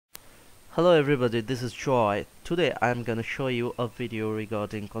Hello everybody, this is Joy. Today I'm gonna show you a video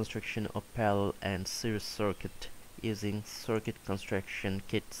regarding construction of parallel and series circuit using Circuit Construction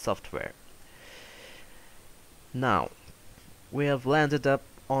Kit software. Now, we have landed up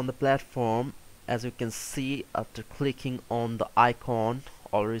on the platform. As you can see, after clicking on the icon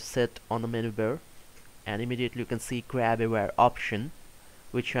already set on the menu bar, and immediately you can see grab a wire option,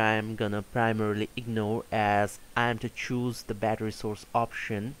 which I am gonna primarily ignore as I am to choose the battery source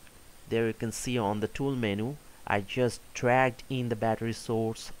option. There you can see on the tool menu I just dragged in the battery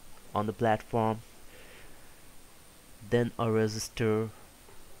source on the platform, then a resistor.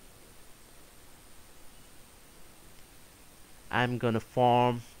 I'm gonna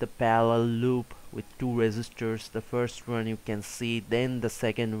form the parallel loop with two resistors. The first one you can see, then the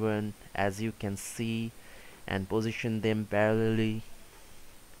second one as you can see, and position them parallelly.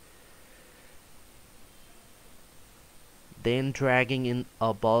 Then dragging in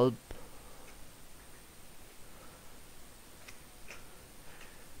a bulb,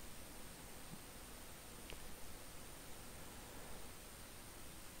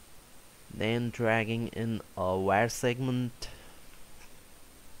 then dragging in a wire segment,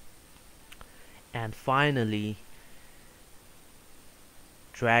 and finally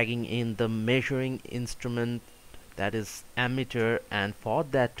dragging in the measuring instrument, that is ammeter. And for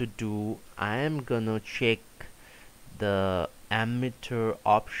that to do, I am gonna check the ammeter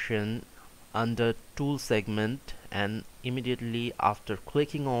option under tool segment, and immediately after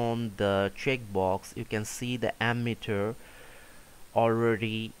clicking on the checkbox you can see the ammeter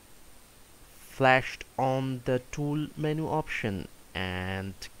already flashed on the tool menu option,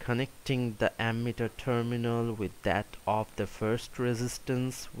 and connecting the ammeter terminal with that of the first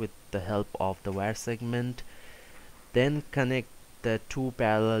resistance with the help of the wire segment, then connect the two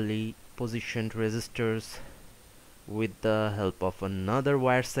parallelly positioned resistors with the help of another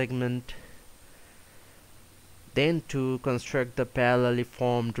wire segment, then to construct the parallelly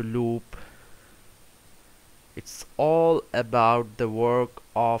formed loop. It's all about the work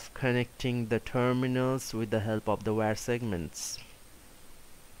of connecting the terminals with the help of the wire segments.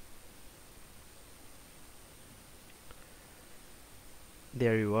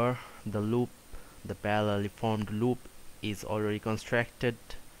 There you are, the loop, the parallelly formed loop is already constructed.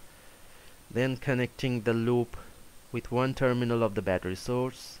 Then connecting the loop with one terminal of the battery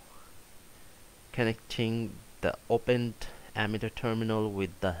source, connecting the opened ammeter terminal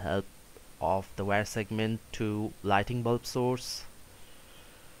with the help of the wire segment to lighting bulb source,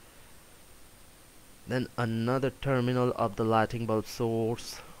 then another terminal of the lighting bulb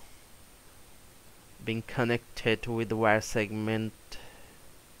source being connected with the wire segment,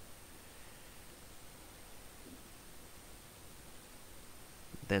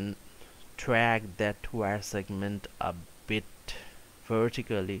 then drag that wire segment a bit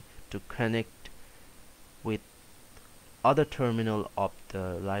vertically to connect with other terminal of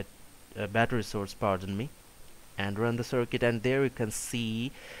the battery source, pardon me, and run the circuit. And there you can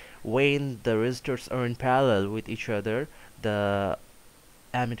see when the resistors are in parallel with each other, the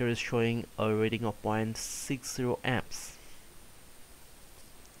ammeter is showing a reading of 0.60 amps.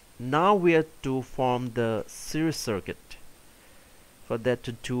 Now we are to form the series circuit. For that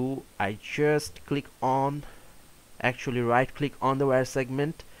to do, I just click on, actually right click on the wire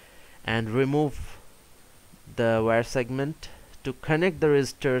segment and remove the wire segment to connect the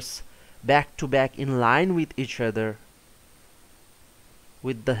resistors back to back in line with each other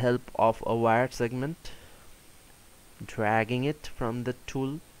with the help of a wire segment, dragging it from the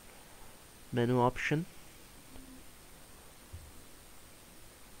tool menu option,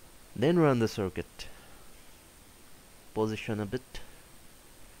 then run the circuit, position a bit,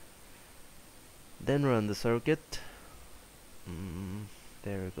 then run the circuit.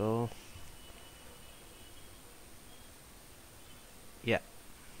 There we go. Yeah,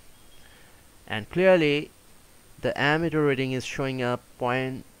 and clearly the ammeter reading is showing up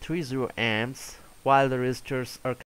 0.30 amps while the resistors are